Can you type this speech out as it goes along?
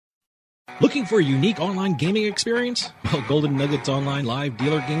Looking for a unique online gaming experience? Well, Golden Nugget's online live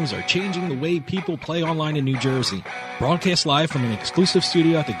dealer games are changing the way people play online in New Jersey. Broadcast live from an exclusive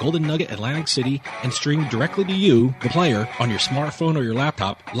studio at the Golden Nugget Atlantic City and streamed directly to you, the player, on your smartphone or your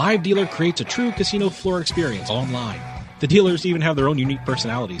laptop, Live Dealer creates a true casino floor experience online. The dealers even have their own unique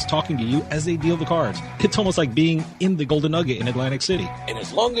personalities, talking to you as they deal the cards. It's almost like being in the Golden Nugget in Atlantic City. And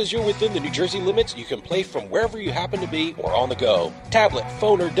as long as you're within the New Jersey limits, you can play from wherever you happen to be or on the go. Tablet,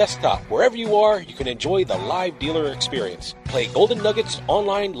 phone, or desktop, wherever you are, you can enjoy the Live Dealer experience. Play Golden Nugget's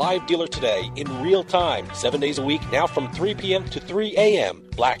online Live Dealer today in real time, 7 days a week, now from 3 p.m. to 3 a.m.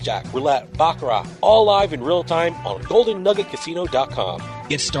 Blackjack, roulette, baccarat, all live in real time on GoldenNuggetCasino.com.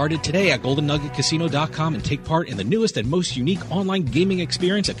 Get started today at GoldenNuggetCasino.com and take part in the newest and most unique online gaming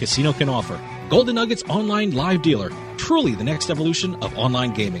experience a casino can offer. Golden Nugget's online live dealer, truly the next evolution of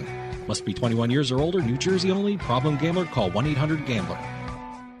online gaming. Must be 21 years or older, New Jersey only. Problem gambler, call 1-800-GAMBLER.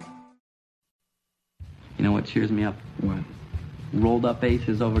 You know what cheers me up? What? Rolled up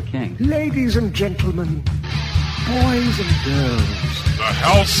aces over kings. Ladies and gentlemen, boys and girls. The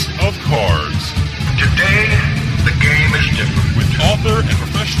House of Cards. Today, the game is different. With author and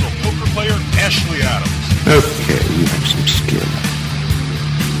professional poker player Ashley Adams. Okay, you have some skill.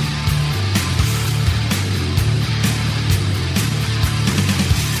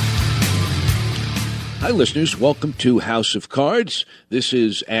 Hi, listeners. Welcome to House of Cards. This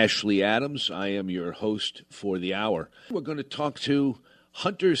is Ashley Adams. I am your host for the hour. We're going to talk to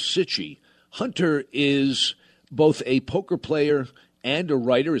Hunter Sitchy. Hunter is both a poker player and a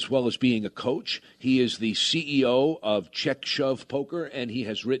writer, as well as being a coach. He is the CEO of Check Shove Poker, and he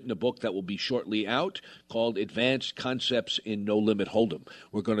has written a book that will be shortly out called Advanced Concepts in No Limit Hold'em.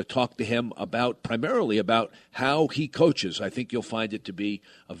 We're going to talk to him primarily about how he coaches. I think you'll find it to be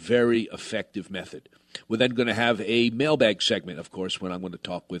a very effective method. We're then going to have a mailbag segment, of course, when I'm going to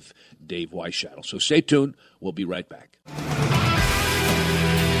talk with Dave Weishattle. So stay tuned. We'll be right back.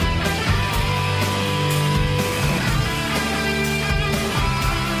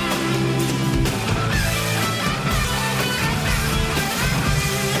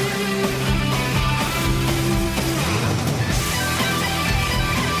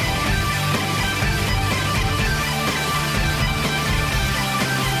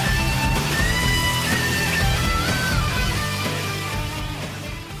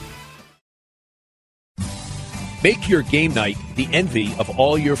 Make your game night the envy of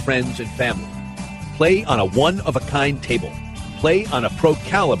all your friends and family. Play on a one-of-a-kind table. Play on a Pro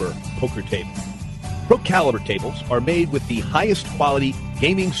Caliber poker table. Pro Caliber tables are made with the highest quality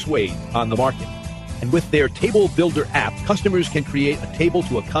gaming suede on the market. And with their Table Builder app, customers can create a table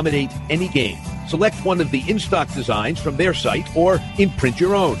to accommodate any game. Select one of the in-stock designs from their site or imprint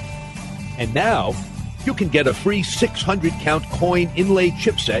your own. And now, you can get a free 600-count coin inlay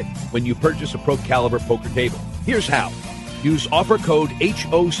chipset when you purchase a Pro Caliber poker table. Here's how. Use offer code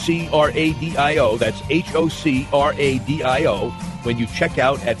HOCRADIO, that's HOCRADIO, when you check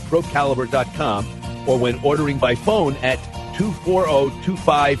out at ProCaliber.com or when ordering by phone at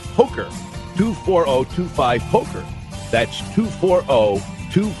 24025-POKER. 24025-POKER. That's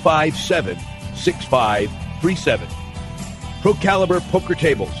 240-257-6537. Pro Caliber poker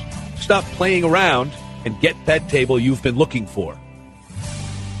tables. Stop playing around and get that table you've been looking for.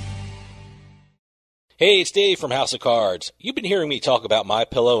 Hey, it's Dave from House of Cards. You've been hearing me talk about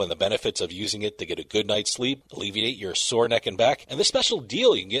MyPillow and the benefits of using it to get a good night's sleep, alleviate your sore neck and back, and the special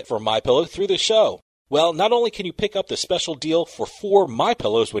deal you can get from MyPillow through the show. Well, not only can you pick up the special deal for 4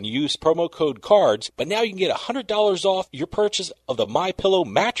 MyPillows when you use promo code CARDS, but now you can get $100 off your purchase of the MyPillow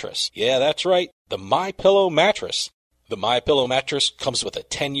mattress. Yeah, that's right, the MyPillow mattress. The MyPillow mattress comes with a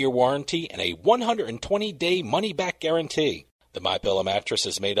 10-year warranty and a 120-day money-back guarantee. The MyPillow mattress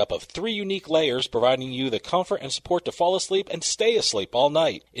is made up of 3 unique layers, providing you the comfort and support to fall asleep and stay asleep all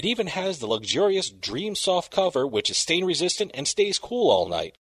night. It even has the luxurious Dream Soft cover, which is stain-resistant and stays cool all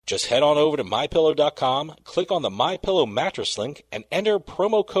night. Just head on over to MyPillow.com, click on the MyPillow mattress link, and enter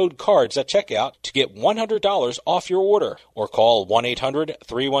promo code CARDS at checkout to get $100 off your order. Or call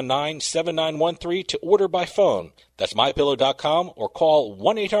 1-800-319-7913 to order by phone. That's MyPillow.com or call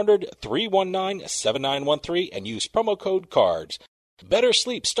 1-800-319-7913 and use promo code CARDS. Better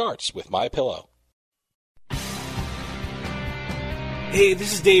sleep starts with MyPillow. Hey,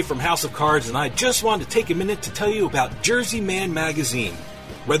 this is Dave from House of Cards, and I just wanted to take a minute to tell you about Jersey Man Magazine.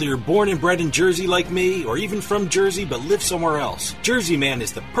 Whether you're born and bred in Jersey like me, or even from Jersey but live somewhere else, Jersey Man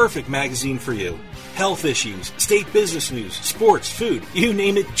is the perfect magazine for you. Health issues, state business news, sports, food, you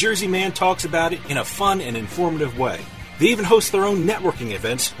name it, Jersey Man talks about it in a fun and informative way. They even host their own networking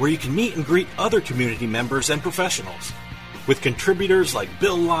events where you can meet and greet other community members and professionals. With contributors like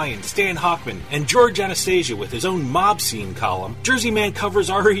Bill Lyon, Stan Hochman, and George Anastasia with his own mob scene column, Jersey Man covers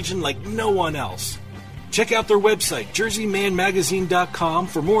our region like no one else. Check out their website, jerseymanmagazine.com,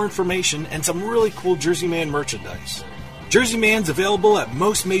 for more information and some really cool Jersey Man merchandise. Jersey Man's available at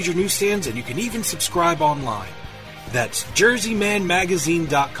most major newsstands, and you can even subscribe online. That's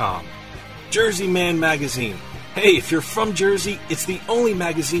jerseymanmagazine.com. Jersey Man Magazine. Hey, if you're from Jersey, it's the only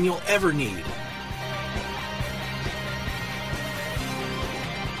magazine you'll ever need.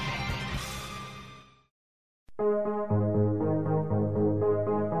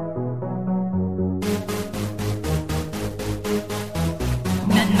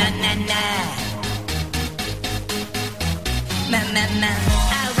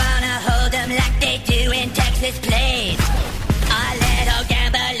 I wanna hold them like they do in Texas plays. A little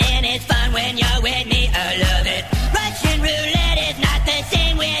gambling is fun when you're with me, I love it. Russian roulette is not the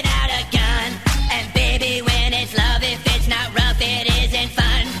same without a gun. And baby, when it's love, if it's not rough, it isn't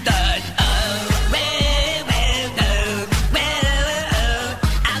fun. But I'll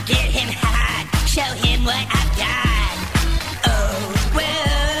get him hot, show him what I've got.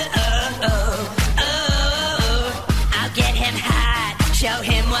 Show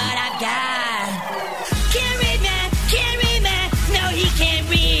him what I've got. Can't read man, no he can't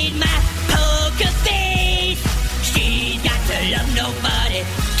read my poker face. She's got to love nobody.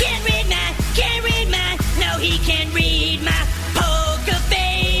 Can't read man, no he can't read my poker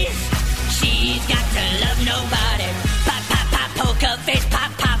face. She's got to love nobody. Pop, pop, pop, poker face,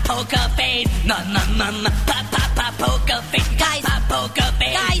 pop, pop, poker face. Ma, pop, pop, pop, poker face. Guys, pop, poker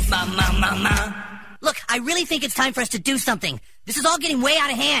face. Guys, ma. Look, I really think it's time for us to do something. This is all getting way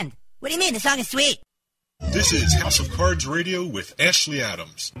out of hand. What do you mean? The song is sweet. This is House of Cards Radio with Ashley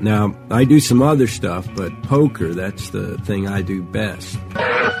Adams. Now, I do some other stuff, but poker, that's the thing I do best.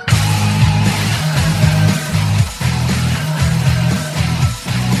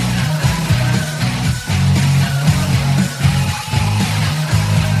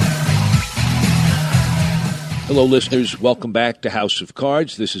 Hello, listeners. Welcome back to House of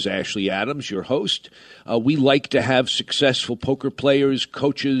Cards. This is Ashley Adams, your host. We like to have successful poker players,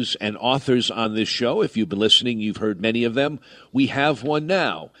 coaches, and authors on this show. If you've been listening, you've heard many of them. We have one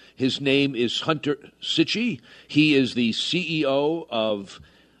now. His name is Hunter Sitchy. He is the CEO of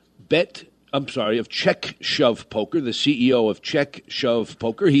Check Shove Poker, the CEO of Check Shove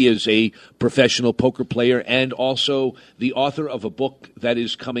Poker. He is a professional poker player and also the author of a book that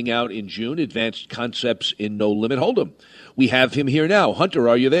is coming out in June, Advanced Concepts in No Limit Hold'em. We have him here now. Hunter,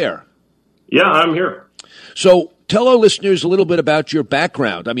 are you there? Yeah, I'm here. So tell our listeners a little bit about your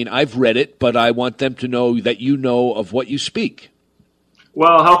background. I mean, I've read it, but I want them to know that you know of what you speak.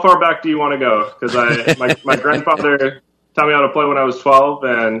 Well, how far back do you want to go? Because my grandfather taught me how to play when I was 12,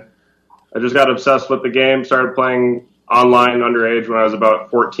 and I just got obsessed with the game, started playing online underage when I was about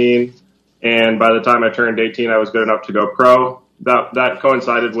 14, and by the time I turned 18, I was good enough to go pro. That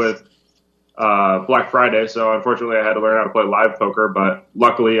coincided with Black Friday, so unfortunately I had to learn how to play live poker, but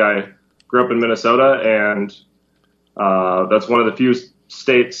luckily I grew up in Minnesota, and that's one of the few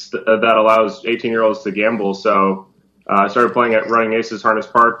states that allows 18-year-olds to gamble, so I started playing at Running Aces Harness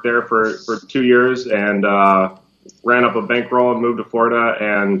Park there for 2 years, and ran up a bankroll and moved to Florida,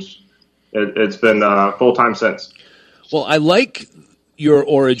 and it's been full-time since. Well, I like your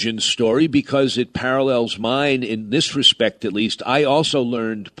origin story because it parallels mine in this respect, at least. I also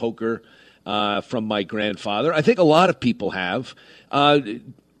learned poker from my grandfather. I think a lot of people have.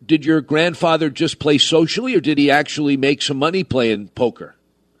 Did your grandfather just play socially, or did he actually make some money playing poker?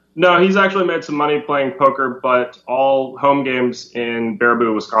 No, he's actually made some money playing poker, but all home games in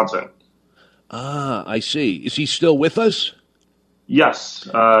Baraboo, Wisconsin. Ah, I see. Is he still with us? Yes.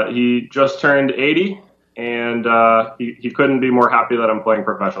 He just turned 80, and he couldn't be more happy that I'm playing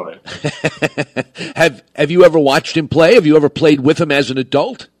professionally. Have you ever watched him play? Have you ever played with him as an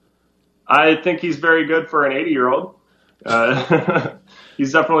adult? I think he's very good for an 80-year-old.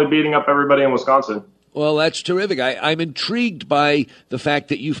 He's definitely beating up everybody in Wisconsin. Well, that's terrific. I'm intrigued by the fact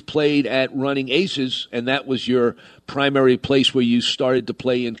that you've played at Running Aces, and that was your primary place where you started to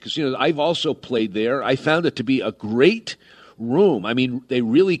play in casinos. I've also played there. I found it to be a great room. I mean, they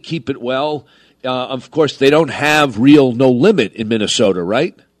really keep it well. Of course, they don't have real No Limit in Minnesota,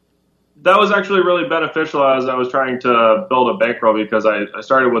 right? That was actually really beneficial as I was trying to build a bankroll because I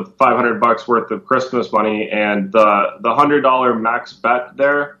started with $500 worth of Christmas money, and the $100 max bet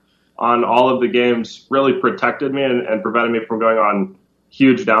there on all of the games really protected me and prevented me from going on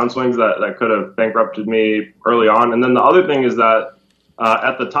huge downswings that could have bankrupted me early on. And then the other thing is that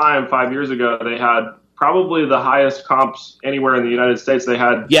at the time, 5 years ago, they had probably the highest comps anywhere in the United States. They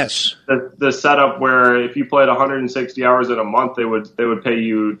had the setup where if you played 160 hours in a month, they would pay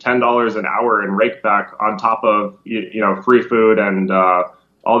you $10 an hour in rake back on top of free food and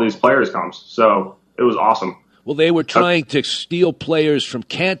all these players comps. So it was awesome. Well, they were trying to steal players from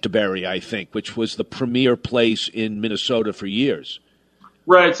Canterbury, I think, which was the premier place in Minnesota for years.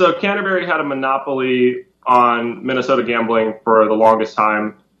 Right. So Canterbury had a monopoly on Minnesota gambling for the longest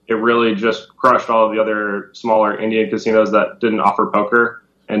time. It really just crushed all of the other smaller Indian casinos that didn't offer poker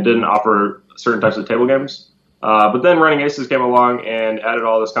and didn't offer certain types of table games. But then Running Aces came along and added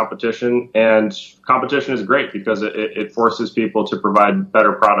all this competition, and competition is great because it forces people to provide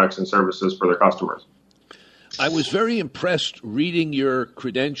better products and services for their customers. I was very impressed reading your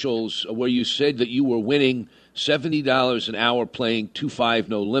credentials where you said that you were winning $70 an hour playing 2-5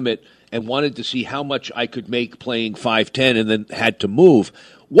 no limit and wanted to see how much I could make playing 5-10 and then had to move.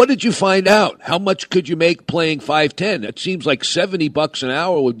 What did you find out? How much could you make playing 5-10? It seems like $70 an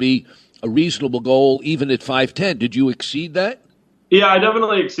hour would be a reasonable goal even at 5-10. Did you exceed that? Yeah, I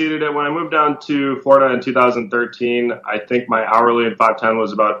definitely exceeded it. When I moved down to Florida in 2013, I think my hourly in 5-10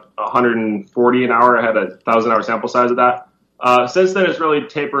 was about $140 an hour. I had a 1,000-hour sample size of that. Since then, it's really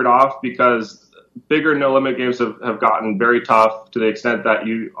tapered off because bigger no-limit games have gotten very tough to the extent that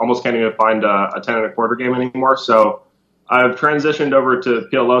you almost can't even find a 10 1/4 game anymore. So I've transitioned over to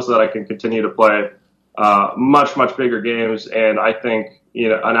PLO so that I can continue to play much, much bigger games. And I think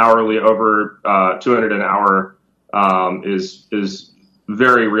an hourly over 200 an hour is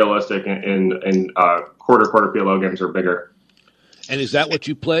very realistic in quarter PLO games or bigger. And is that what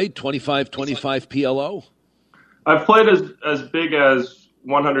you played, 25 PLO? I've played as big as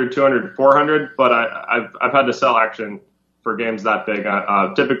 100, 200, 400, but I've had to sell action for games that big.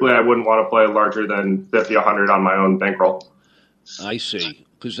 Typically, I wouldn't want to play larger than 50, 100 on my own bankroll. I see.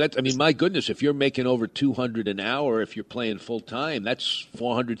 Because my goodness, if you're making over 200 an hour, if you're playing full time, that's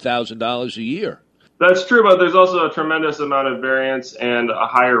 $400,000 a year. That's true, but there's also a tremendous amount of variance and a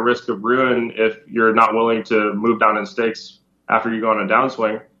higher risk of ruin if you're not willing to move down in stakes after you go on a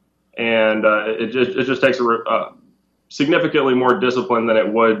downswing. And it just takes a significantly more discipline than it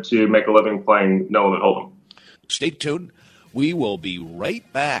would to make a living playing no limit hold'em. Stay tuned. We will be right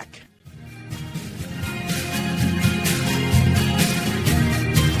back.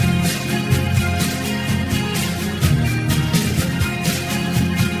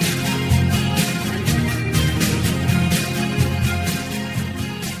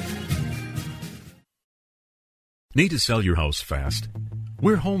 Need to sell your house fast?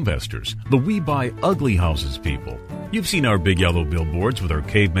 We're Homevestors, the We Buy Ugly Houses people. You've seen our big yellow billboards with our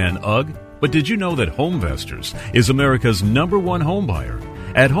caveman UGG, but did you know that Homevestors is America's #1 home buyer?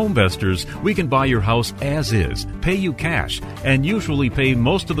 At Homevestors, we can buy your house as is, pay you cash, and usually pay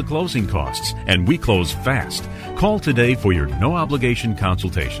most of the closing costs, and we close fast. Call today for your no-obligation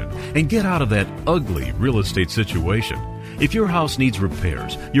consultation and get out of that ugly real estate situation. If your house needs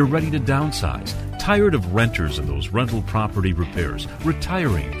repairs, you're ready to downsize, tired of renters and those rental property repairs,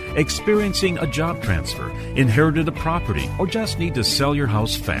 retiring, experiencing a job transfer, inherited a property, or just need to sell your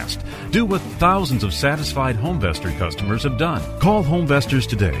house fast, do what thousands of satisfied Homevestor customers have done. Call Homevestors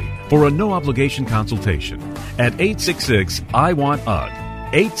today for a no-obligation consultation at 866-I-WANT-UGG.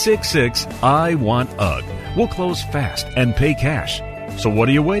 866-I-WANT-UGG. We'll close fast and pay cash. So what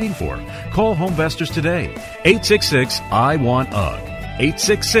are you waiting for? Call Homevestors today. 866-I-WANT-UGG.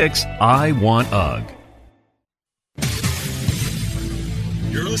 866-I-WANT-UGG.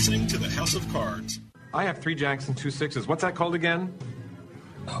 You're listening to the House of Cards. I have 3 jacks and 2 6s. What's that called again?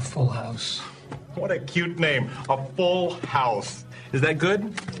 A full house. What a cute name. A full house. Is that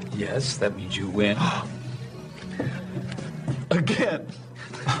good? Yes, that means you win. Again.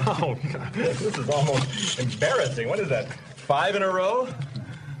 Oh, God. This is almost embarrassing. What is that? 5 in a row?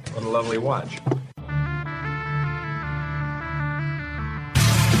 What a lovely watch.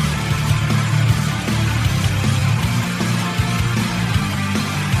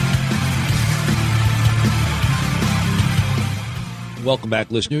 Welcome back,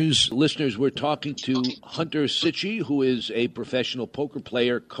 listeners. Listeners, we're talking to Hunter Sitchy, who is a professional poker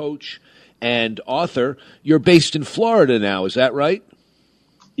player, coach, and author. You're based in Florida now, is that right?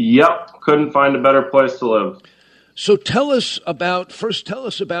 Yep. Couldn't find a better place to live. So tell us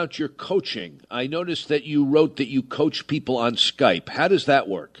about your coaching. I noticed that you wrote that you coach people on Skype. How does that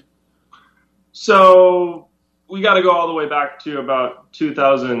work? So we got to go all the way back to about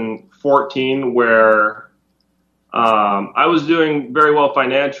 2014 where I was doing very well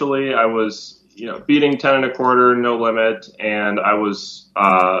financially. I was, beating 10 1/4, no limit, and I was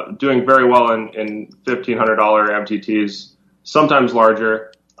doing very well in $1,500 MTTs, sometimes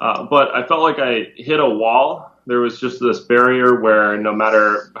larger. But I felt like I hit a wall. There was just this barrier where no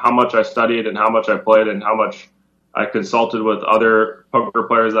matter how much I studied and how much I played and how much I consulted with other poker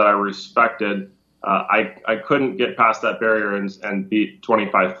players that I respected, I couldn't get past that barrier and beat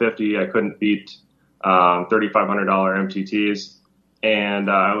 2550. I couldn't beat $3,500 MTTs. And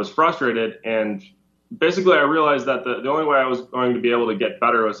I was frustrated. And basically I realized that the only way I was going to be able to get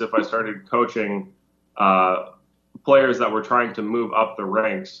better was if I started coaching players that were trying to move up the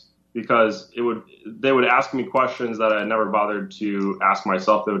ranks, because they would ask me questions that I never bothered to ask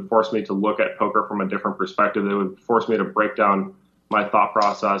myself. They would force me to look at poker from a different perspective. They would force me to break down my thought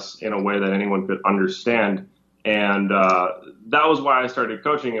process in a way that anyone could understand. And that was why I started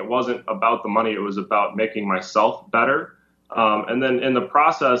coaching. It wasn't about the money. It was about making myself better. And then in the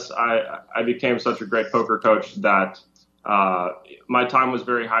process, I became such a great poker coach that my time was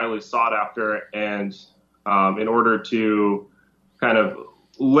very highly sought after. And in order to kind of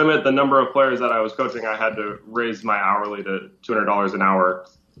limit the number of players that I was coaching, I had to raise my hourly to $200 an hour.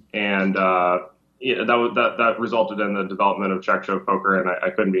 And that resulted in the development of Check Shove Poker, and I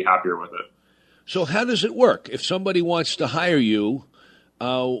couldn't be happier with it. So how does it work? If somebody wants to hire you,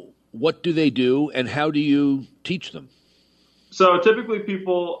 what do they do, and how do you teach them? So typically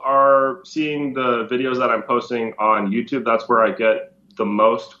people are seeing the videos that I'm posting on YouTube. That's where I get the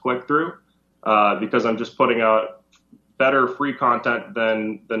most click-through, because I'm just putting out better free content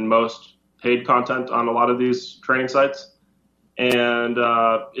than most paid content on a lot of these training sites. And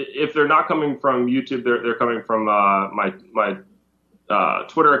if they're not coming from YouTube, they're coming from my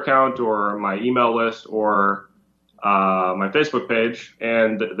Twitter account or my email list or my Facebook page.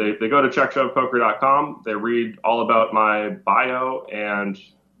 And they go to checkshovepoker.com. They read all about my bio and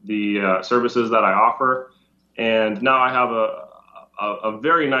the services that I offer. And now I have a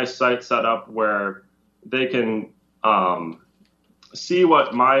very nice site set up where they can see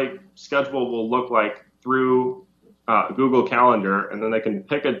what my schedule will look like through Google Calendar, and then they can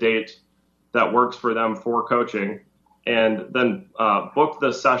pick a date that works for them for coaching, and then book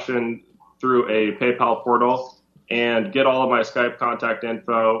the session through a PayPal portal and get all of my Skype contact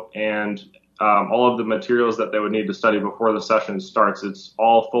info and all of the materials that they would need to study before the session starts. It's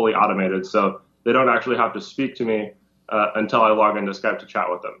all fully automated, so they don't actually have to speak to me until I log into Skype to chat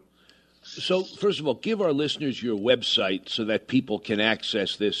with them. So, first of all, give our listeners your website so that people can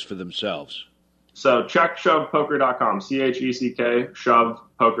access this for themselves. So, checkshovepoker.com, CHECK,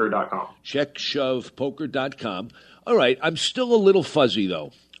 shovepoker.com. Checkshovepoker.com. All right, I'm still a little fuzzy,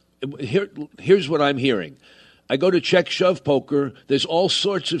 though. Here's what I'm hearing. I go to Check Shove Poker. There's all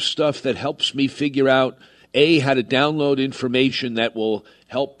sorts of stuff that helps me figure out, A, how to download information that will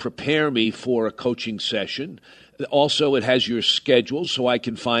help prepare me for a coaching session. Also, it has your schedule, so I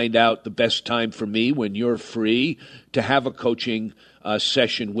can find out the best time for me when you're free to have a coaching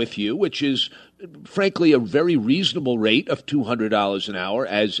session with you, which is, frankly, a very reasonable rate of $200 an hour,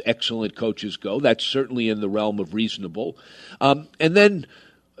 as excellent coaches go. That's certainly in the realm of reasonable. And then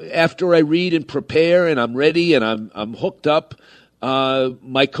after I read and prepare and I'm ready and I'm hooked up,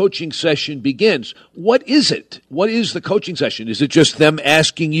 my coaching session begins. What is it? What is the coaching session? Is it just them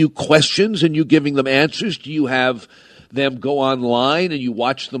asking you questions and you giving them answers? Do you have them go online and you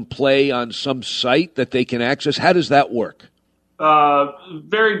watch them play on some site that they can access? How does that work?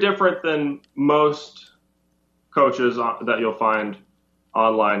 Very different than most coaches that you'll find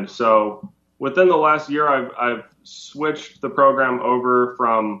online. So within the last year, I've switched the program over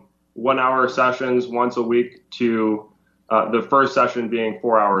from 1 hour sessions once a week to the first session being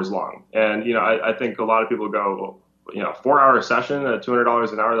 4 hours long. And, I think a lot of people go, 4 hour session at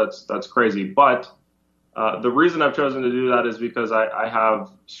 $200 an hour, that's crazy. But the reason I've chosen to do that is because I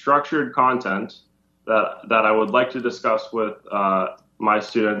have structured content that I would like to discuss with my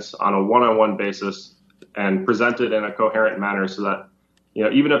students on a one-on-one basis and present it in a coherent manner so that,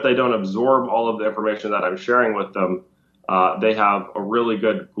 even if they don't absorb all of the information that I'm sharing with them, they have a really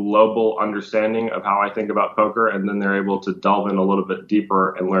good global understanding of how I think about poker, and then they're able to delve in a little bit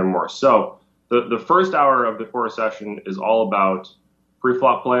deeper and learn more. So the first hour of the core session is all about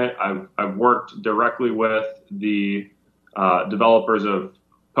pre-flop play. I've worked directly with the developers of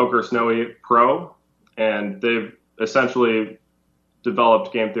Poker Snowy Pro, and they've essentially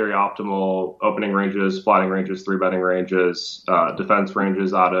developed Game Theory Optimal opening ranges, plotting ranges, 3-betting ranges, defense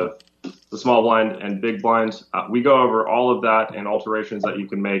ranges out of the small blind and big blinds. We go over all of that and alterations that you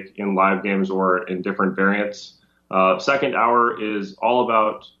can make in live games or in different variants. Second hour is all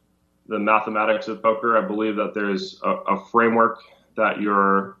about the mathematics of poker. I believe that there's a framework that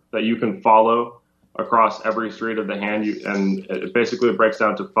you can follow across every street of the hand. And it basically breaks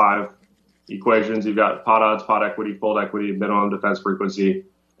down to 5 equations. You've got pot odds, pot equity, fold equity, minimum defense frequency,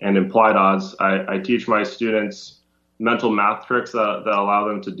 and implied odds. I teach my students mental math tricks that allow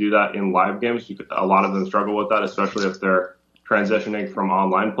them to do that in live games. A lot of them struggle with that, especially if they're transitioning from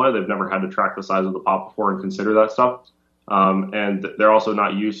online play. They've never had to track the size of the pot before and consider that stuff. And they're also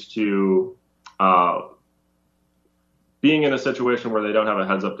not used to being in a situation where they don't have a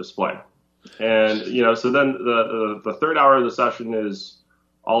heads-up display. And, so then the third hour of the session is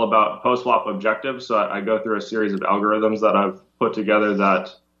all about post-flop objectives. So I go through a series of algorithms that I've put together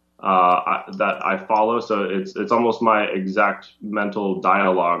that I follow. So it's almost my exact mental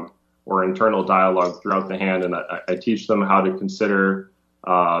dialogue or internal dialogue throughout the hand. And I teach them how to consider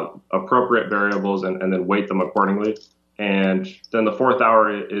appropriate variables and then weight them accordingly. And then the fourth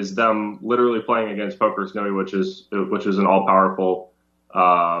hour is them literally playing against Poker Snowy, which is an all-powerful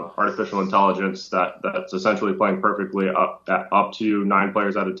artificial intelligence that's essentially playing perfectly up to 9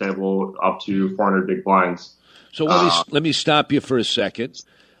 players at a table, up to 400 big blinds. So let me stop you for a second,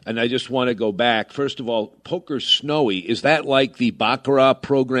 and I just want to go back. First of all, Poker Snowy, is that like the Baccarat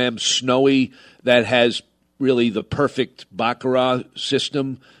program Snowy that has really the perfect Baccarat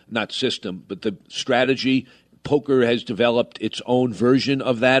system? Not system, but the strategy. Poker has developed its own version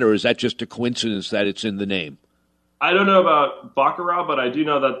of that, or is that just a coincidence that it's in the name? I don't know about Baccarat, but I do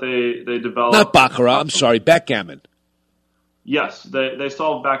know that they developed... Not Baccarat, I'm sorry, backgammon. Yes, they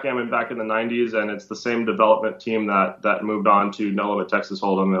solved backgammon back in the 90s, and it's the same development team that moved on to No Limit Texas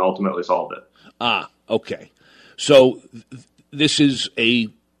Hold'em and ultimately solved it. Ah, okay. So this is a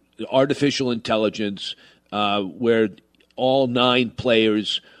artificial intelligence where all 9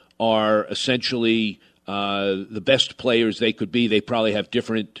 players are essentially... the best players they could be. They probably have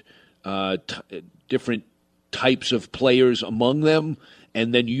different types of players among them,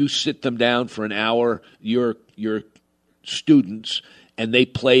 and then you sit them down for an hour, your students, and they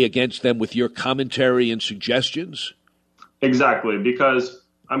play against them with your commentary and suggestions? Exactly, because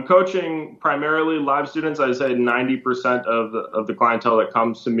I'm coaching primarily live students. I'd say 90% of the clientele that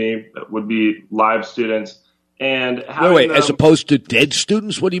comes to me would be live students. And wait, as opposed to dead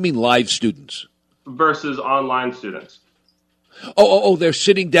students? What do you mean live students? Versus online students. Oh, they're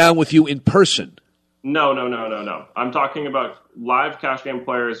sitting down with you in person. No. I'm talking about live cash game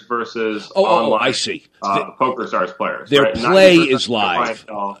players versus online. I see. PokerStars players. Their right? play is live.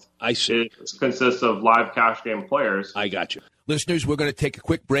 I see. It consists of live cash game players. I got you. Listeners, we're going to take a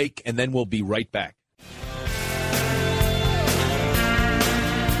quick break, and then we'll be right back.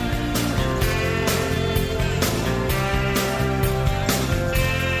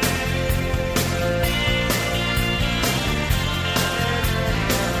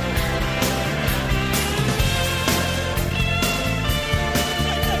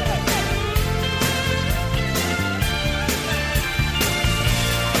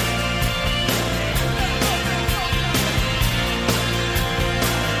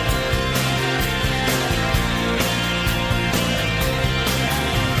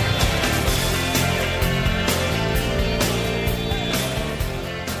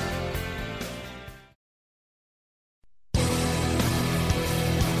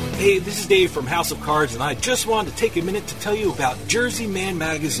 Hey, this is Dave from House of Cards, and I just wanted to take a minute to tell you about Jersey Man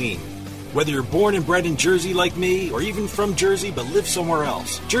Magazine. Whether you're born and bred in Jersey like me, or even from Jersey but live somewhere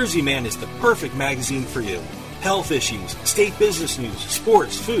else, Jersey Man is the perfect magazine for you. Health issues, state business news,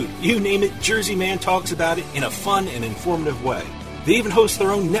 sports, food, you name it, Jersey Man talks about it in a fun and informative way. They even host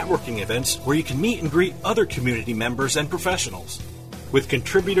their own networking events where you can meet and greet other community members and professionals. With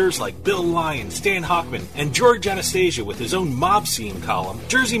contributors like Bill Lyon, Stan Hochman, and George Anastasia with his own mob scene column,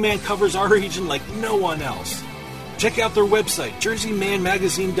 Jersey Man covers our region like no one else. Check out their website,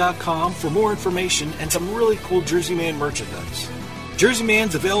 jerseymanmagazine.com, for more information and some really cool Jersey Man merchandise. Jersey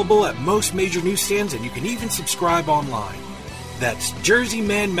Man's available at most major newsstands, and you can even subscribe online. That's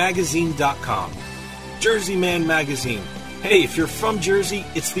jerseymanmagazine.com. Jersey Man Magazine. Hey, if you're from Jersey,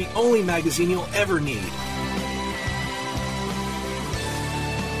 it's the only magazine you'll ever need.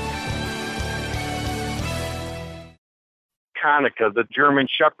 Hanukkah, the German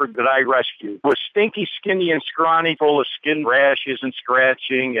Shepherd that I rescued, was stinky, skinny, and scrawny, full of skin rashes and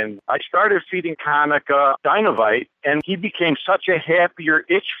scratching. And I started feeding Hanukkah Dinovite, and he became such a happier,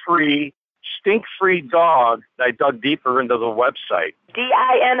 itch-free, stink-free dog that I dug deeper into the website.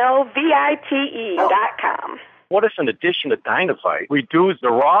 DINOVITE.com. What if, in addition to Dinovite, we do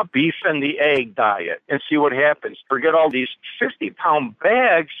the raw beef and the egg diet and see what happens? Forget all these 50-pound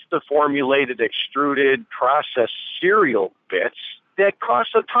bags of formulated, extruded, processed cereal bits that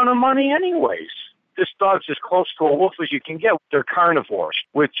cost a ton of money anyways. This dog's as close to a wolf as you can get. They're carnivores.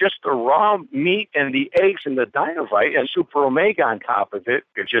 With just the raw meat and the eggs and the Dinovite and Super Omega on top of it,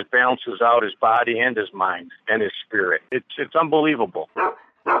 it just balances out his body and his mind and his spirit. It's unbelievable.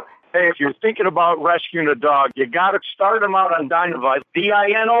 Hey, if you're thinking about rescuing a dog, you got to start them out on Dinovite,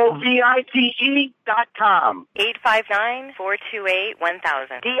 DINOVITE.com.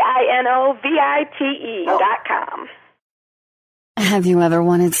 859-428-1000. DINOVITE.com. Have you ever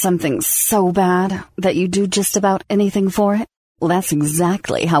wanted something so bad that you do just about anything for it? Well, that's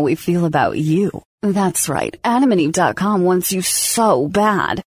exactly how we feel about you. That's right. AdamandEve.com wants you so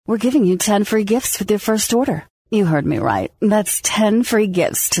bad. We're giving you 10 free gifts with your first order. You heard me right. That's 10 free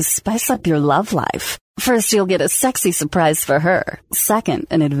gifts to spice up your love life. First, you'll get a sexy surprise for her. Second,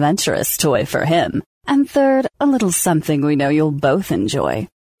 an adventurous toy for him. And third, a little something we know you'll both enjoy.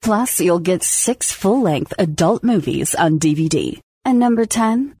 Plus, you'll get 6 full-length adult movies on DVD. And number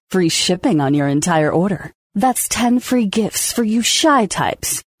 10, free shipping on your entire order. That's 10 free gifts for you shy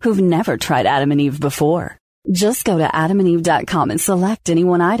types who've never tried Adam and Eve before. Just go to AdamandEve.com and select any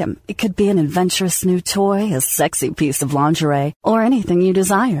one item. It could be an adventurous new toy, a sexy piece of lingerie, or anything you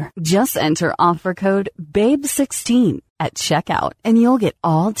desire. Just enter offer code BABE16 at checkout, and you'll get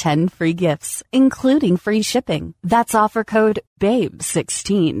all 10 free gifts, including free shipping. That's offer code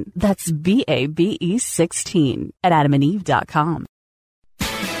BABE16. That's BABE 16 at AdamandEve.com.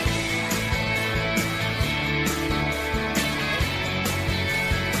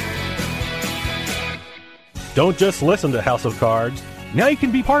 Don't just listen to House of Cards. Now you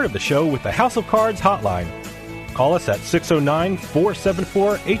can be part of the show with the House of Cards hotline. Call us at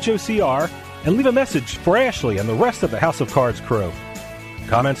 609-474-HOCR and leave a message for Ashley and the rest of the House of Cards crew.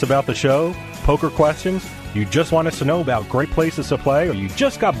 Comments about the show, poker questions, you just want us to know about great places to play, or you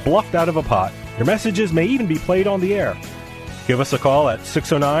just got bluffed out of a pot. Your messages may even be played on the air. Give us a call at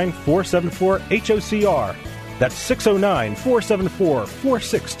 609-474-HOCR. That's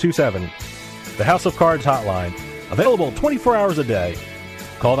 609-474-4627. The House of Cards hotline, available 24 hours a day.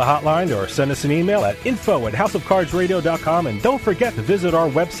 Call the hotline or send us an email at info@houseofcardsradio.com, and don't forget to visit our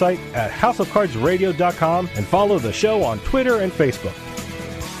website at houseofcardsradio.com and follow the show on Twitter and Facebook.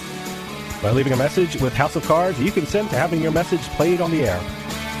 By leaving a message with House of Cards, you consent to having your message played on the air.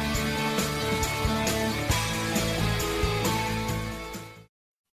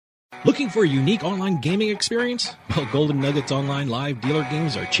 Looking for a unique online gaming experience? Well, Golden Nugget's online live dealer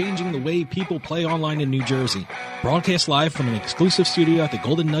games are changing the way people play online in New Jersey. Broadcast live from an exclusive studio at the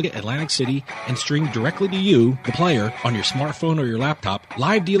Golden Nugget Atlantic City and streamed directly to you, the player, on your smartphone or your laptop,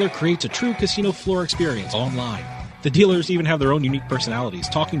 Live Dealer creates a true casino floor experience online. The dealers even have their own unique personalities,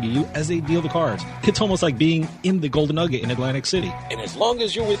 talking to you as they deal the cards. It's almost like being in the Golden Nugget in Atlantic City. And as long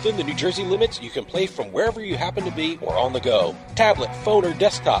as you're within the New Jersey limits, you can play from wherever you happen to be or on the go. Tablet, phone, or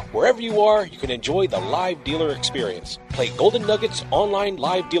desktop, wherever you are, you can enjoy the Live Dealer experience. Play Golden Nugget's online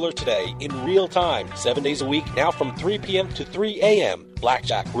Live Dealer today in real time, 7 days a week, now from 3 p.m. to 3 a.m.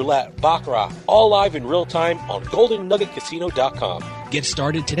 Blackjack, roulette, baccarat, all live in real time on GoldenNuggetCasino.com. Get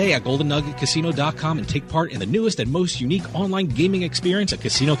started today at GoldenNuggetCasino.com and take part in the newest and most unique online gaming experience a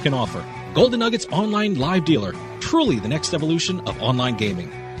casino can offer. Golden Nugget's online live dealer, truly the next evolution of online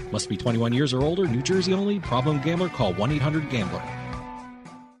gaming. Must be 21 years or older, New Jersey only. Problem gambler, call 1-800-GAMBLER.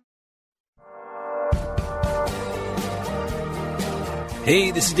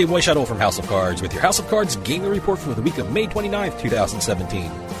 Hey, this is Dave Weishuttle from House of Cards with your House of Cards gaming report for the week of May 29th, 2017.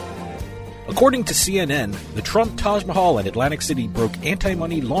 According to CNN, the Trump Taj Mahal in Atlantic City broke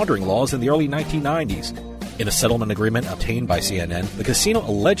anti-money laundering laws in the early 1990s. In a settlement agreement obtained by CNN, the casino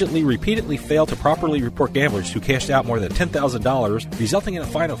allegedly repeatedly failed to properly report gamblers who cashed out more than $10,000, resulting in a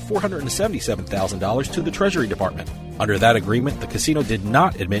fine of $477,000 to the Treasury Department. Under that agreement, the casino did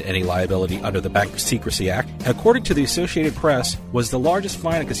not admit any liability under the Bank Secrecy Act, and according to the Associated Press, was the largest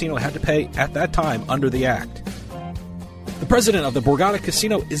fine a casino had to pay at that time under the act. The president of the Borgata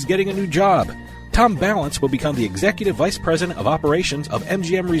Casino is getting a new job. Tom Balance will become the executive vice president of operations of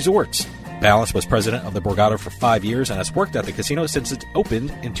MGM Resorts. Balance was president of the Borgata for 5 years and has worked at the casino since it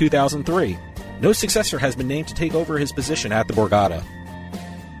opened in 2003. No successor has been named to take over his position at the Borgata.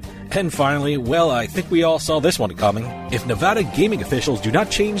 And finally, well, I think we all saw this one coming. If Nevada gaming officials do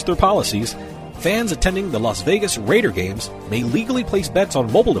not change their policies, fans attending the Las Vegas Raider games may legally place bets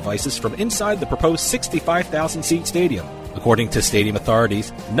on mobile devices from inside the proposed 65,000-seat stadium. According to stadium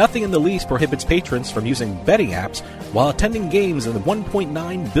authorities, nothing in the lease prohibits patrons from using betting apps while attending games in the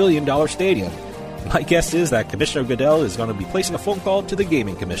 $1.9 billion stadium. My guess is that Commissioner Goodell is going to be placing a phone call to the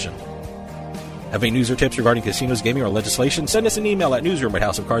Gaming Commission. Have any news or tips regarding casinos, gaming, or legislation? Send us an email at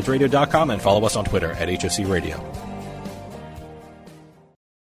newsroom@houseofcardsradio.com and follow us on Twitter at HOC Radio.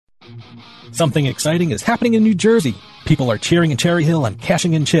 Something exciting is happening in New Jersey. People are cheering in Cherry Hill and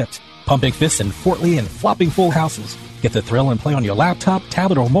cashing in chips, pumping fists in Fort Lee and flopping full houses. Get the thrill and play on your laptop,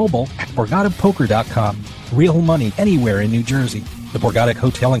 tablet, or mobile at BorgataPoker.com. Real money anywhere in New Jersey. The Borgata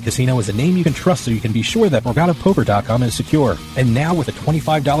Hotel and Casino is a name you can trust, so you can be sure that BorgataPoker.com is secure. And now with a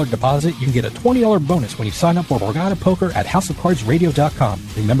 $25 deposit, you can get a $20 bonus when you sign up for Borgata Poker at HouseOfCardsRadio.com.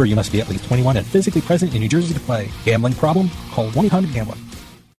 Remember, you must be at least 21 and physically present in New Jersey to play. Gambling problem? Call 1-800-GAMBLER.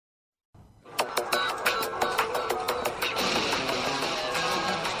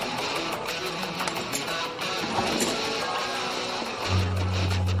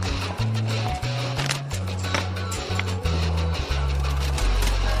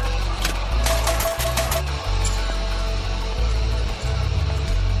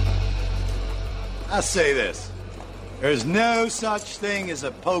 I say this, there's no such thing as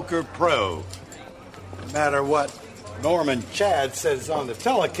a poker pro. No matter what Norman Chad says on the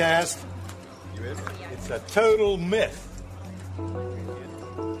telecast, it's a total myth.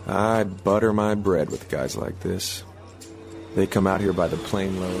 I butter my bread with guys like this. They come out here by the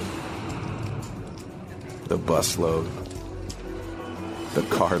plane load, the bus load, the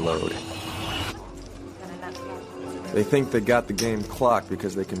car load. They think they got the game clocked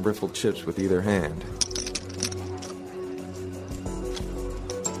because they can riffle chips with either hand.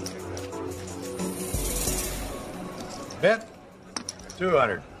 Bet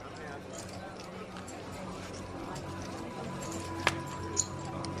 200.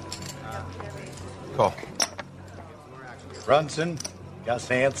 Call. Brunson, Gus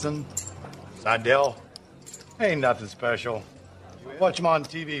Hansen, Seidel. Ain't nothing special. Watch them on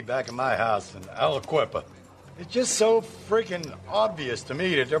TV back in my house in Aliquippa. It's just so freaking obvious to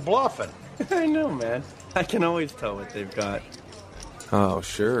me that they're bluffing. I know, man. I can always tell what they've got. Oh,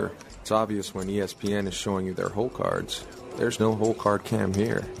 sure. It's obvious when ESPN is showing you their hole cards. There's no hole card cam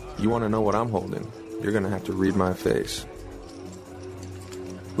here. You want to know what I'm holding? You're going to have to read my face.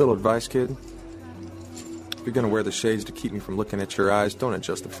 Little advice, kid. If you're going to wear the shades to keep me from looking at your eyes, don't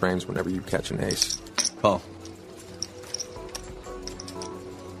adjust the frames whenever you catch an ace. Oh.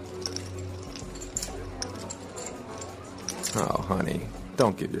 Oh, honey,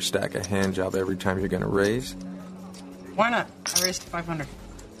 don't give your stack a hand job every time you're going to raise. Why not? I raised 500.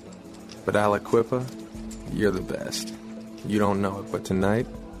 But Aliquippa, you're the best. You don't know it, but tonight,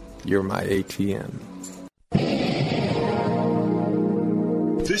 you're my ATM.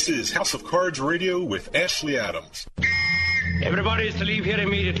 This is House of Cards Radio with Ashley Adams. Everybody is to leave here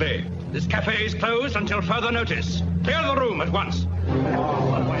immediately. This cafe is closed until further notice. Clear the room at once.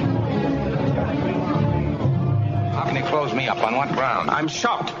 How can he close me up? On what ground? I'm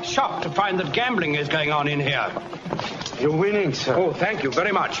shocked to find that gambling is going on in here. You're winning, sir. Oh, thank you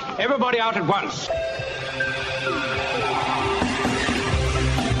very much. Everybody out at once.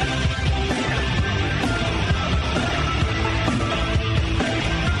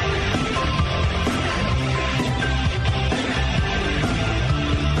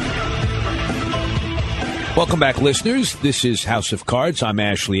 Welcome back, listeners. This is House of Cards. I'm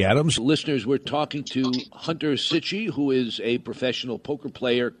Ashley Adams. Listeners, we're talking to Hunter Sitchy, who is a professional poker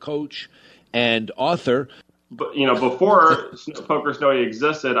player, coach, and author. But, before Poker Snowy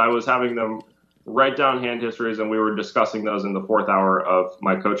existed, I was having them write down hand histories, and we were discussing those in the fourth hour of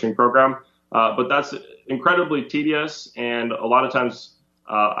my coaching program. But that's incredibly tedious, and a lot of times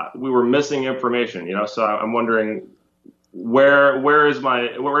we were missing information, so I'm wondering, where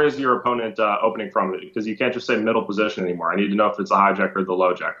is your opponent opening from? Because you can't just say middle position anymore. I need to know if it's a hijack or the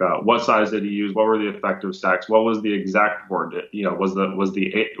low jack. What size did he use? What were the effective stacks? What was the exact board? Was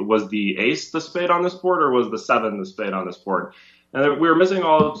the ace the spade on this board, or was the 7 the spade on this board? And we were missing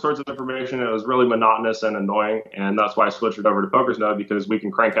all sorts of information. It was really monotonous and annoying, and that's why I switched it over to Poker Snow, because we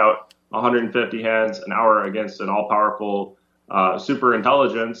can crank out 150 hands an hour against an all-powerful super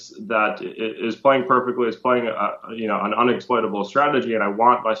intelligence that is playing perfectly, is playing an unexploitable strategy, and I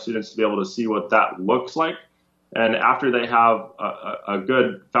want my students to be able to see what that looks like. And after they have a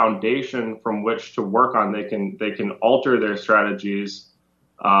good foundation from which to work on, they can alter their strategies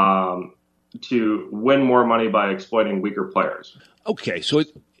to win more money by exploiting weaker players. Okay, so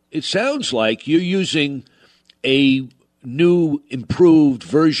it sounds like you're using a new, improved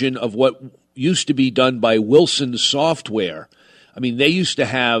version of what used to be done by Wilson Software. I mean, they used to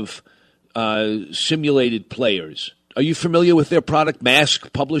have simulated players. Are you familiar with their product,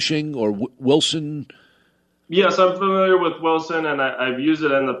 Mask Publishing or Wilson? Yes, I'm familiar with Wilson, and I've used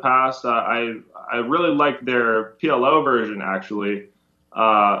it in the past. I really like their PLO version, actually.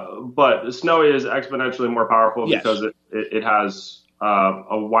 But Snowy is exponentially more powerful because it has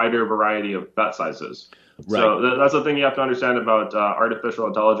a wider variety of bet sizes. Right. So that's the thing you have to understand about artificial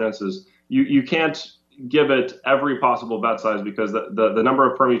intelligence is you can't give it every possible bet size, because the number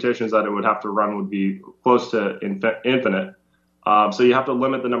of permutations that it would have to run would be close to infinite. So you have to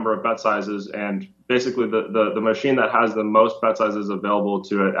limit the number of bet sizes, and basically the machine that has the most bet sizes available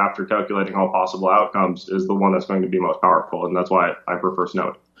to it after calculating all possible outcomes is the one that's going to be most powerful, and that's why I prefer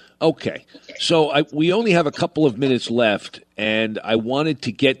Snowed. Okay, so we only have a couple of minutes left, and I wanted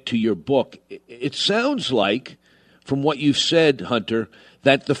to get to your book. It sounds like, from what you've said, Hunter,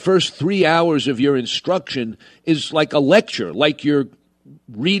 that the first 3 hours of your instruction is like a lecture, like you're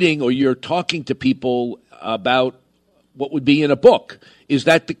reading or you're talking to people about what would be in a book. Is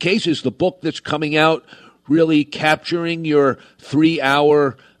that the case? Is the book that's coming out really capturing your 3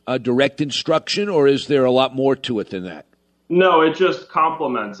 hour direct instruction, or is there a lot more to it than that? No, it just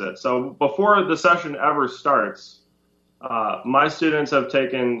complements it. So before the session ever starts, my students have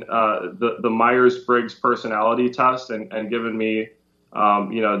taken the Myers-Briggs personality test and given me,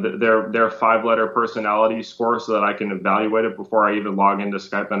 their 5-letter personality score so that I can evaluate it before I even log into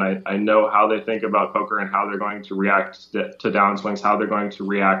Skype. And I know how they think about poker and how they're going to react to downswings, how they're going to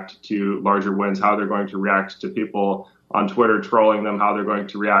react to larger wins, how they're going to react to people on Twitter trolling them, how they're going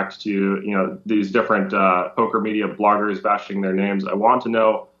to react to, these different poker media bloggers bashing their names. I want to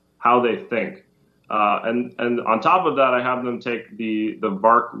know how they think. And on top of that, I have them take the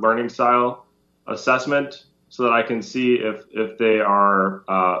VARK learning style assessment so that I can see if they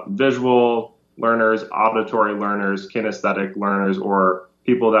are visual learners, auditory learners, kinesthetic learners, or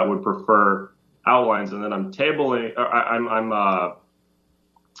people that would prefer outlines. And then I'm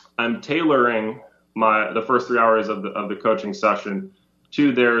tailoring the first 3 hours of the coaching session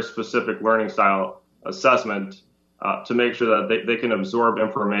to their specific learning style assessment to make sure that they can absorb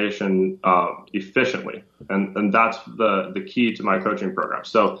information efficiently. And that's the key to my coaching program.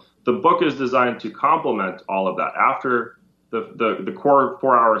 So the book is designed to complement all of that. After the core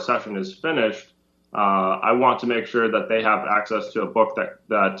 4-hour session is finished, I want to make sure that they have access to a book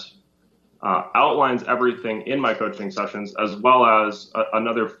that outlines everything in my coaching sessions, as well as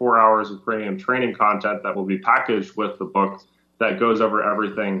another 4 hours of premium training content that will be packaged with the book that goes over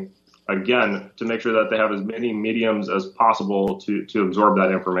everything again to make sure that they have as many mediums as possible to absorb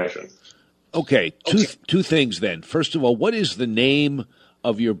that information. Okay, two things then. First of all, what is the name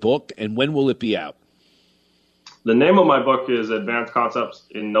of your book and when will it be out? The name of my book is Advanced Concepts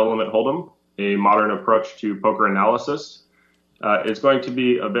in No Limit Hold'em, a modern approach to poker analysis. It's going to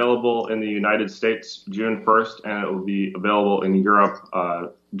be available in the United States June 1st, and it will be available in Europe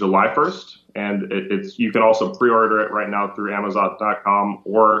July 1st. And you can also pre-order it right now through Amazon.com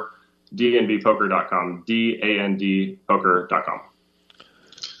or DNBpoker.com, DANDpoker.com.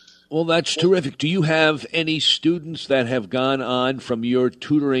 Well, that's terrific. Do you have any students that have gone on from your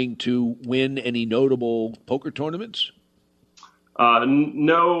tutoring to win any notable poker tournaments?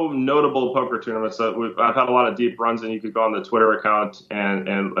 No notable poker tournaments. I've had a lot of deep runs, and you could go on the Twitter account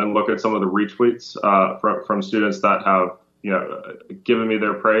and look at some of the retweets from students that have given me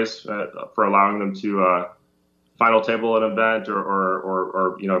their praise for allowing them to final table an event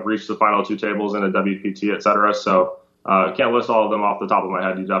or reach the final 2 tables in a WPT, et cetera. So I can't list all of them off the top of my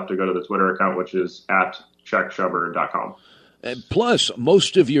head. You'd have to go to the Twitter account, which is @checkshubber.com. And plus,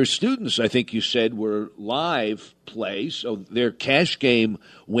 most of your students, I think you said, were live plays, so their cash game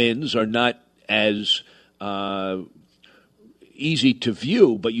wins are not as easy to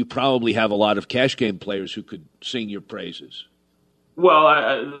view, but you probably have a lot of cash game players who could sing your praises.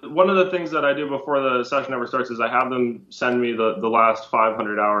 Well, one of the things that I do before the session ever starts is I have them send me the last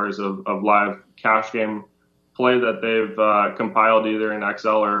 500 hours of live cash game play that they've compiled either in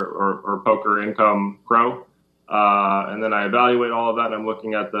Excel or Poker Income Pro. And then I evaluate all of that, and I'm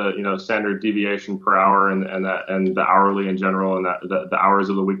looking at the standard deviation per hour and the hourly in general, and the hours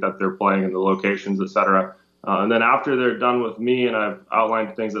of the week that they're playing and the locations, et cetera. And then after they're done with me and I've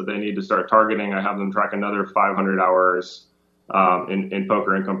outlined things that they need to start targeting, I have them track another 500 hours in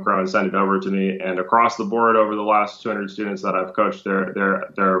Poker Income Pro and send it over to me. And across the board, over the last 200 students that I've coached,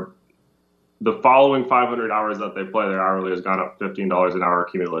 they're the following 500 hours that they play, their hourly has gone up $15 an hour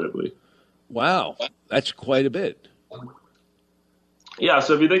cumulatively. Wow, that's quite a bit. Yeah,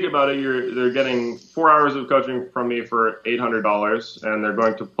 so if you think about it, they're getting 4 hours of coaching from me for $800, and they're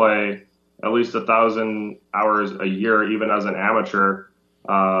going to play at least 1,000 hours a year, even as an amateur.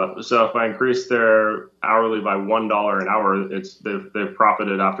 So if I increase their hourly by $1 an hour, they've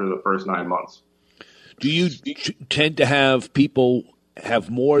profited after the first 9 months. Do you tend to have people have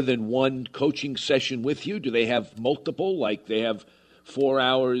more than one coaching session with you? Do they have multiple, like they have 4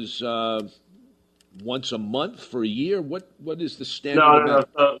 hours once a month for a year? What is the standard?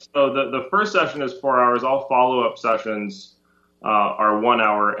 No. So the first session is 4 hours. All follow-up sessions are 1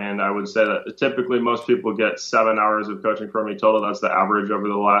 hour, and I would say that typically most people get 7 hours of coaching from me total. That's the average over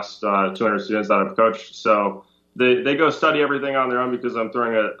the last 200 students that I've coached. So they go study everything on their own because I'm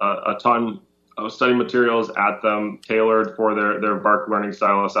throwing a ton of study materials at them tailored for their bark learning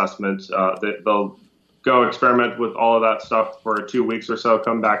style assessment. They'll go experiment with all of that stuff for 2 weeks or so,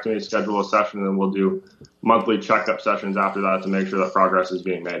 come back to me, schedule a session, and then we'll do monthly checkup sessions after that to make sure that progress is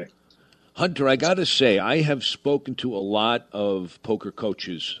being made. Hunter, I got to say, I have spoken to a lot of poker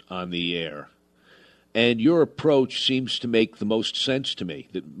coaches on the air, and your approach seems to make the most sense to me,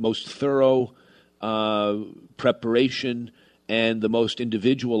 the most thorough preparation and the most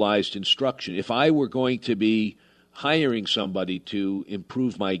individualized instruction. If I were going to be hiring somebody to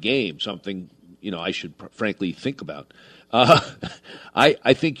improve my game, something I should frankly think about,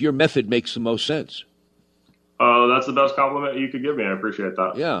 I think your method makes the most sense. That's the best compliment you could give me. I appreciate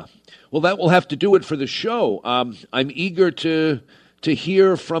that. Yeah. Well, that will have to do it for the show. I'm eager to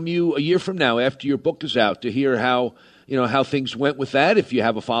hear from you a year from now after your book is out, to hear how things went with that, if you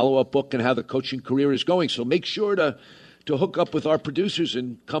have a follow-up book, and how the coaching career is going. So make sure to hook up with our producers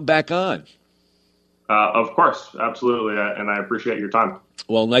and come back on. Of course. Absolutely. And I appreciate your time.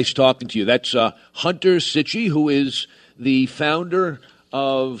 Well, nice talking to you. That's Hunter Sitchy, who is the founder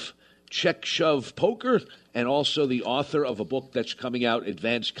of Check Shove Poker and also the author of a book that's coming out,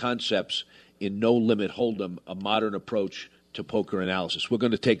 Advanced Concepts in No Limit Hold'em, a modern approach to poker analysis. We're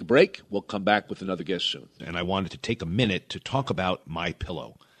going to take a break. We'll come back with another guest soon. And I wanted to take a minute to talk about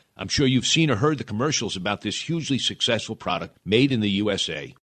MyPillow. I'm sure you've seen or heard the commercials about this hugely successful product made in the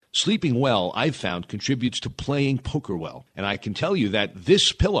USA. Sleeping well, I've found, contributes to playing poker well. And I can tell you that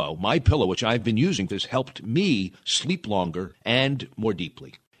this pillow, MyPillow, which I've been using, has helped me sleep longer and more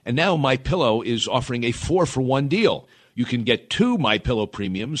deeply. And now MyPillow is offering a 4-for-1 deal. You can get 2 MyPillow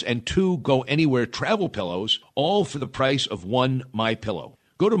premiums and 2 Go Anywhere travel pillows, all for the price of 1 MyPillow.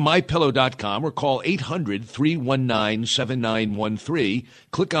 Go to MyPillow.com or call 800-319-7913.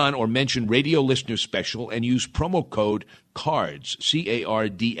 Click on or mention Radio Listener Special and use promo code CARDS,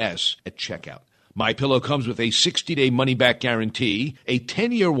 C-A-R-D-S, at checkout. MyPillow comes with a 60-day money-back guarantee, a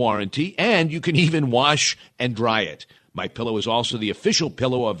 10-year warranty, and you can even wash and dry it. MyPillow is also the official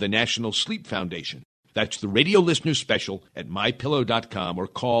pillow of the National Sleep Foundation. That's the Radio Listener Special at MyPillow.com or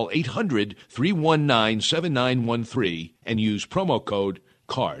call 800-319-7913 and use promo code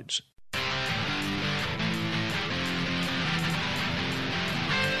CARDS.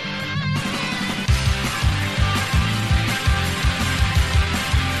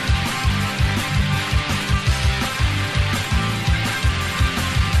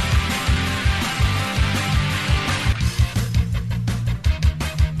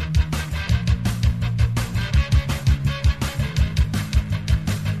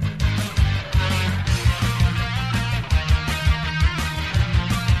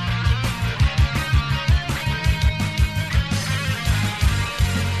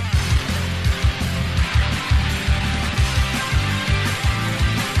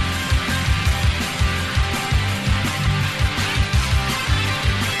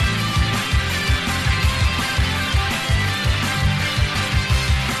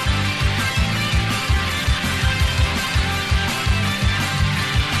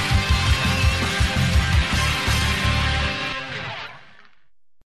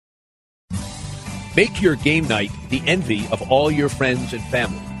 Make your game night the envy of all your friends and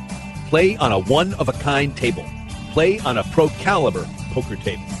family. Play on a one-of-a-kind table. Play on a Pro Caliber poker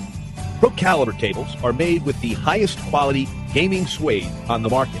table. Pro Caliber tables are made with the highest quality gaming suede on the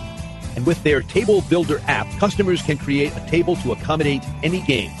market. And with their Table Builder app, customers can create a table to accommodate any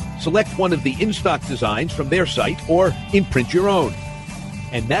game. Select one of the in-stock designs from their site or imprint your own.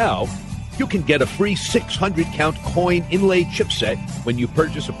 And now, you can get a free 600-count coin inlay chipset when you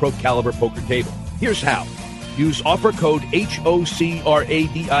purchase a Pro Caliber poker table. Here's how. Use offer code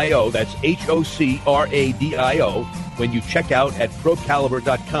HOCRADIO, that's HOCRADIO, when you check out at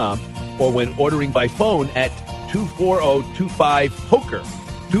ProCaliber.com or when ordering by phone at 24025-POKER.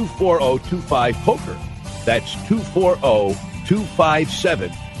 24025-POKER. That's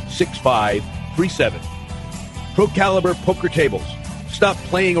 240-257-6537. Pro Caliber poker tables. Stop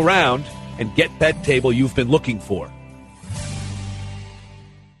playing around and get that table you've been looking for.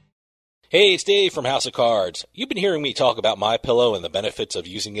 Hey, it's Dave from House of Cards. You've been hearing me talk about MyPillow and the benefits of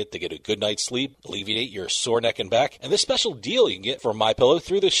using it to get a good night's sleep, alleviate your sore neck and back, and the special deal you can get for MyPillow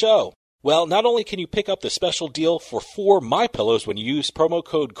through the show. Well, not only can you pick up the special deal for 4 MyPillows when you use promo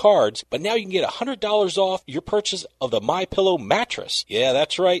code CARDS, but now you can get $100 off your purchase of the MyPillow mattress. Yeah,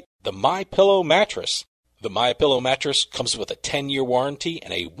 that's right, the MyPillow mattress. The MyPillow mattress comes with a 10-year warranty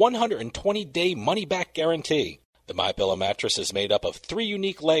and a 120-day money-back guarantee. The MyPillow mattress is made up of 3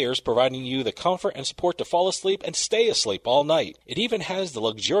 unique layers, providing you the comfort and support to fall asleep and stay asleep all night. It even has the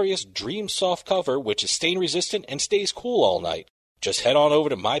luxurious Dream Soft cover, which is stain-resistant and stays cool all night. Just head on over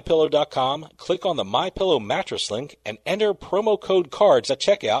to MyPillow.com, click on the MyPillow mattress link, and enter promo code CARDS at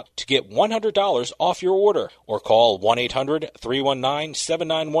checkout to get $100 off your order. Or call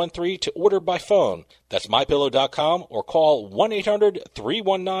 1-800-319-7913 to order by phone. That's MyPillow.com or call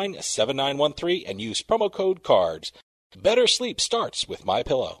 1-800-319-7913 and use promo code CARDS. Better sleep starts with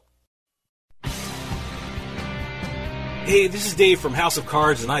MyPillow. Hey, this is Dave from House of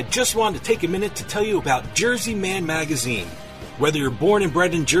Cards, and I just wanted to take a minute to tell you about Jersey Man Magazine. Whether you're born and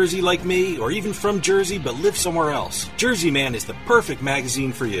bred in Jersey like me, or even from Jersey but live somewhere else, Jersey Man is the perfect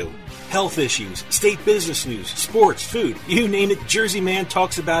magazine for you. Health issues, state business news, sports, food, you name it, Jersey Man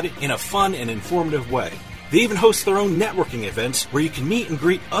talks about it in a fun and informative way. They even host their own networking events where you can meet and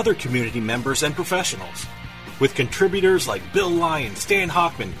greet other community members and professionals. With contributors like Bill Lyon, Stan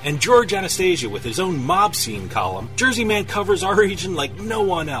Hockman, and George Anastasia with his own mob scene column, Jersey Man covers our region like no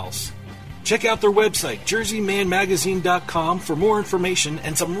one else. Check out their website, JerseyManMagazine.com, for more information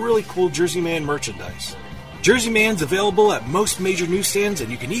and some really cool Jersey Man merchandise. Jersey Man's available at most major newsstands, and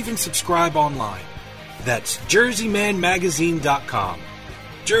you can even subscribe online. That's JerseyManMagazine.com.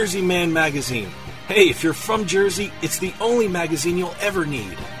 Jersey Man Magazine. Hey, if you're from Jersey, it's the only magazine you'll ever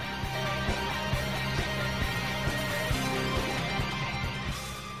need.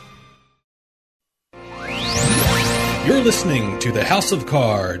 You're listening to the House of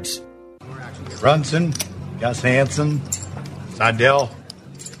Cards. Brunson, Gus Hansen, Seidel.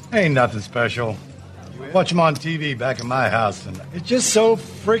 Ain't nothing special. Watch them on TV back at my house, and it's just so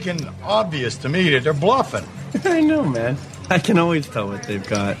freaking obvious to me that they're bluffing. I know, man. I can always tell what they've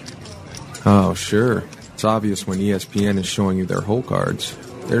got. Oh, sure. It's obvious when ESPN is showing you their hole cards.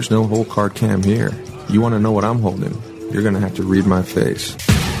 There's no hole card cam here. You want to know what I'm holding? You're going to have to read my face.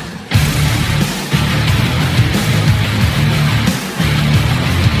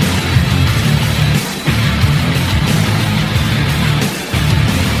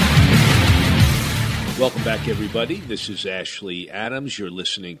 Welcome back, everybody. This is Ashley Adams. You're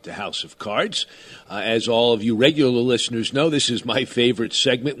listening to House of Cards. As all of you regular listeners know, this is my favorite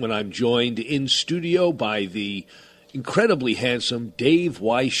segment when I'm joined in studio by the incredibly handsome Dave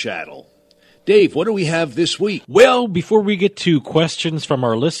Weishattle. Dave, what do we have this week? Well, before we get to questions from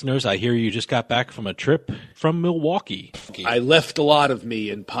our listeners, I hear you just got back from a trip from Milwaukee. I left a lot of me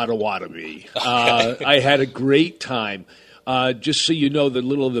in Potawatomi. I had a great time. Just so you know the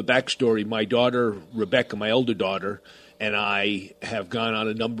little of the backstory, my daughter, Rebecca, my older daughter, and I have gone on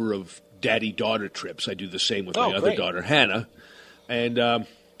a number of daddy-daughter trips. I do the same with my other daughter, Hannah. And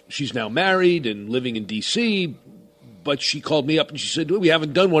she's now married and living in D.C., but she called me up and she said, we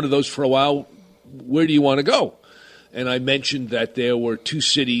haven't done one of those for a while. Where do you want to go? And I mentioned that there were 2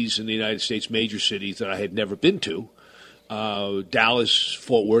 cities in the United States, major cities, that I had never been to, Dallas,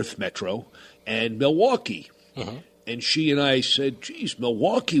 Fort Worth Metro, and Milwaukee. Mm-hmm. And she and I said, geez,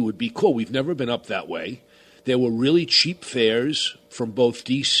 Milwaukee would be cool. We've never been up that way. There were really cheap fares from both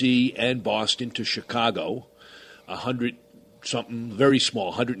D.C. and Boston to Chicago, $100-something, very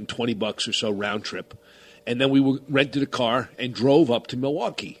small, $120 or so round trip. And then we rented a car and drove up to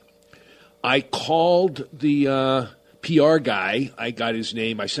Milwaukee. I called the PR guy. I got his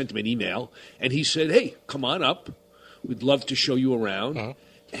name. I sent him an email. And he said, hey, come on up. We'd love to show you around. Uh-huh.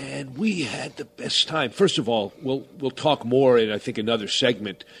 And we had the best time. First of all, we'll talk more in, I think, another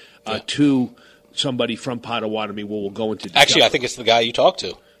segment to somebody from Potawatomi where we'll go into detail. Actually, I think it's the guy you talked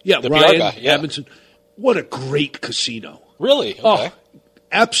to. Yeah, the Ryan PR guy. Yeah. Evanson. What a great casino. Really? Okay. Oh,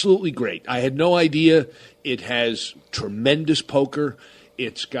 absolutely great. I had no idea. It has tremendous poker.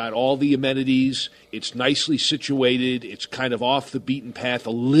 It's got all the amenities. It's nicely situated. It's kind of off the beaten path,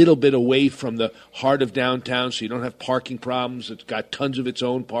 a little bit away from the heart of downtown, so you don't have parking problems. It's got tons of its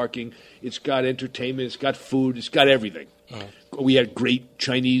own parking. It's got entertainment. It's got food. It's got everything. Uh-huh. We had great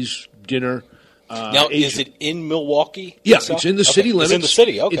Chinese dinner. Now, is it in Milwaukee? Yeah, it's in the city limits. It's in the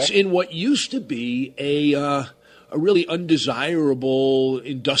city, okay. It's in what used to be a really undesirable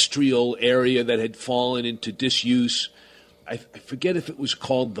industrial area that had fallen into disuse. I forget if it was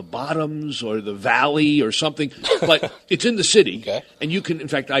called the Bottoms or the Valley or something, but it's in the city. Okay. And you can, in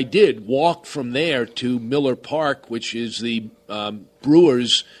fact, I did walk from there to Miller Park, which is the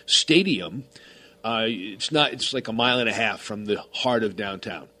Brewers Stadium. It's like a mile and a half from the heart of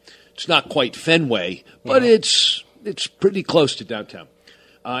downtown. It's not quite Fenway, but it's pretty close to downtown.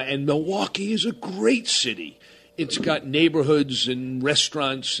 And Milwaukee is a great city. it's got neighborhoods and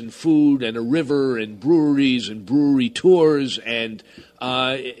restaurants and food and a river and breweries and brewery tours, and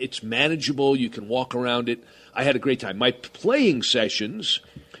it's manageable. You can walk around it. I had a great time. My playing sessions,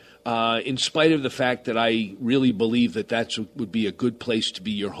 in spite of the fact that I really believe that would be a good place to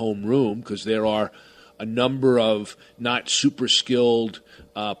be your home room, because there are a number of not super skilled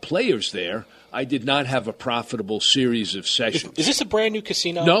players there, I did not have a profitable series of sessions. Is this a brand new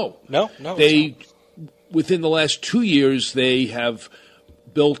casino? No. Within the last 2 years, they have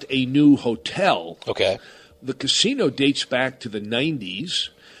built a new hotel. Okay. The casino dates back to the 90s.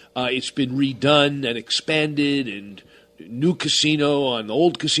 It's been redone and expanded, and new casino on the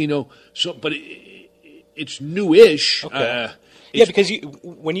old casino. But it's newish. Okay. Yeah, because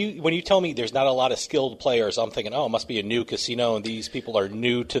when you tell me there's not a lot of skilled players, I'm thinking, it must be a new casino, and these people are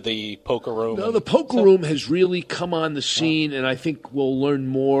new to the poker room. No, the poker room has really come on the scene, and I think we'll learn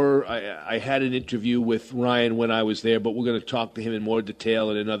more. I had an interview with Ryan when I was there, but we're going to talk to him in more detail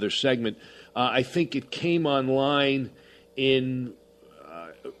in another segment. I think it came online in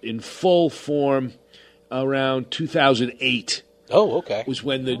full form around 2008. Oh, okay. Was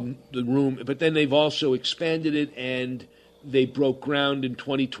when the room, but then they've also expanded it, and they broke ground in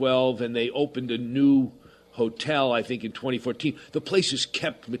 2012, and they opened a new hotel, I think, in 2014. The place is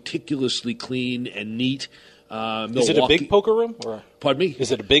kept meticulously clean and neat. Is it a big poker room? Or? Pardon me?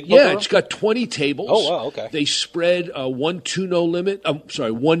 Is it a big poker room? Yeah, it's got 20 tables. Oh, wow, okay. They spread 1-2 no limit.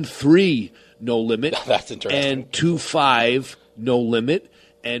 1-3 no limit. That's interesting. And 2-5 no limit,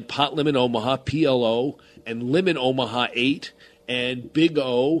 and Pot Limit Omaha, PLO, and Limit Omaha 8, and Big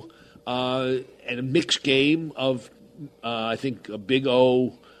O, and a mixed game of I think a Big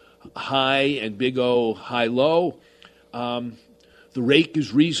O high and Big O high low. The rake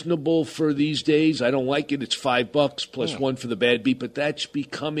is reasonable for these days. I don't like it. It's $5 plus one for the bad beat, but that's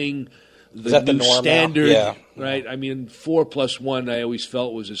becoming the new standard, yeah. Right? I mean, 4 plus 1 I always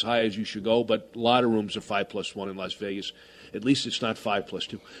felt was as high as you should go, but a lot of rooms are 5 plus 1 in Las Vegas. At least it's not 5 plus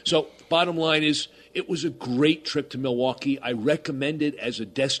 2. So bottom line is, it was a great trip to Milwaukee. I recommend it as a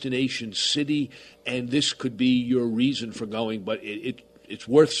destination city, and this could be your reason for going, but it's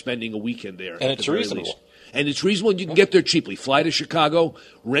worth spending a weekend there. And it's reasonable. And it's reasonable, and you can get there cheaply. Fly to Chicago,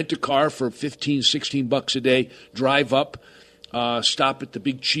 rent a car for $15, $16 a day, drive up, stop at the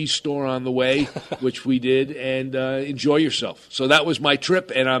big cheese store on the way, which we did, and enjoy yourself. So that was my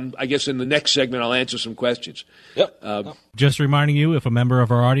trip, and I guess in the next segment I'll answer some questions. Yep. Just reminding you, if a member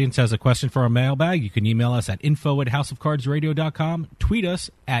of our audience has a question for our mailbag, you can email us at info@houseofcardsradio.com, tweet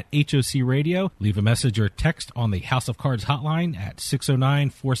us at HOC Radio, leave a message or text on the House of Cards hotline at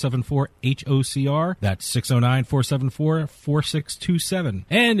 609-474-HOCR. That's 609-474-4627.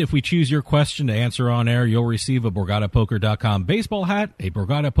 And if we choose your question to answer on air, you'll receive a BorgataPoker.com baseball hat, a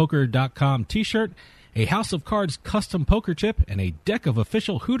BorgataPoker.com t-shirt, a House of Cards custom poker chip, and a deck of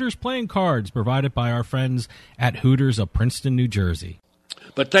official Hooters playing cards provided by our friends at Hooters of Princeton, New Jersey.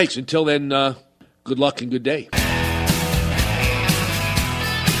 But thanks. Until then, good luck and good day.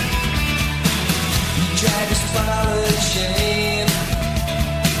 Drag a spiral chain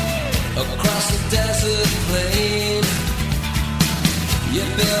across the desert plain. You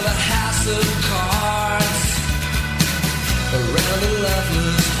build a house of cards around a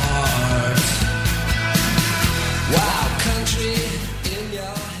lover's heart. Wild country in your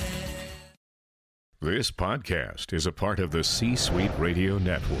head. This podcast is a part of the C-Suite Radio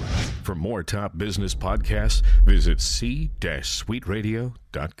Network. For more top business podcasts, visit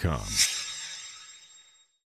c-suiteradio.com.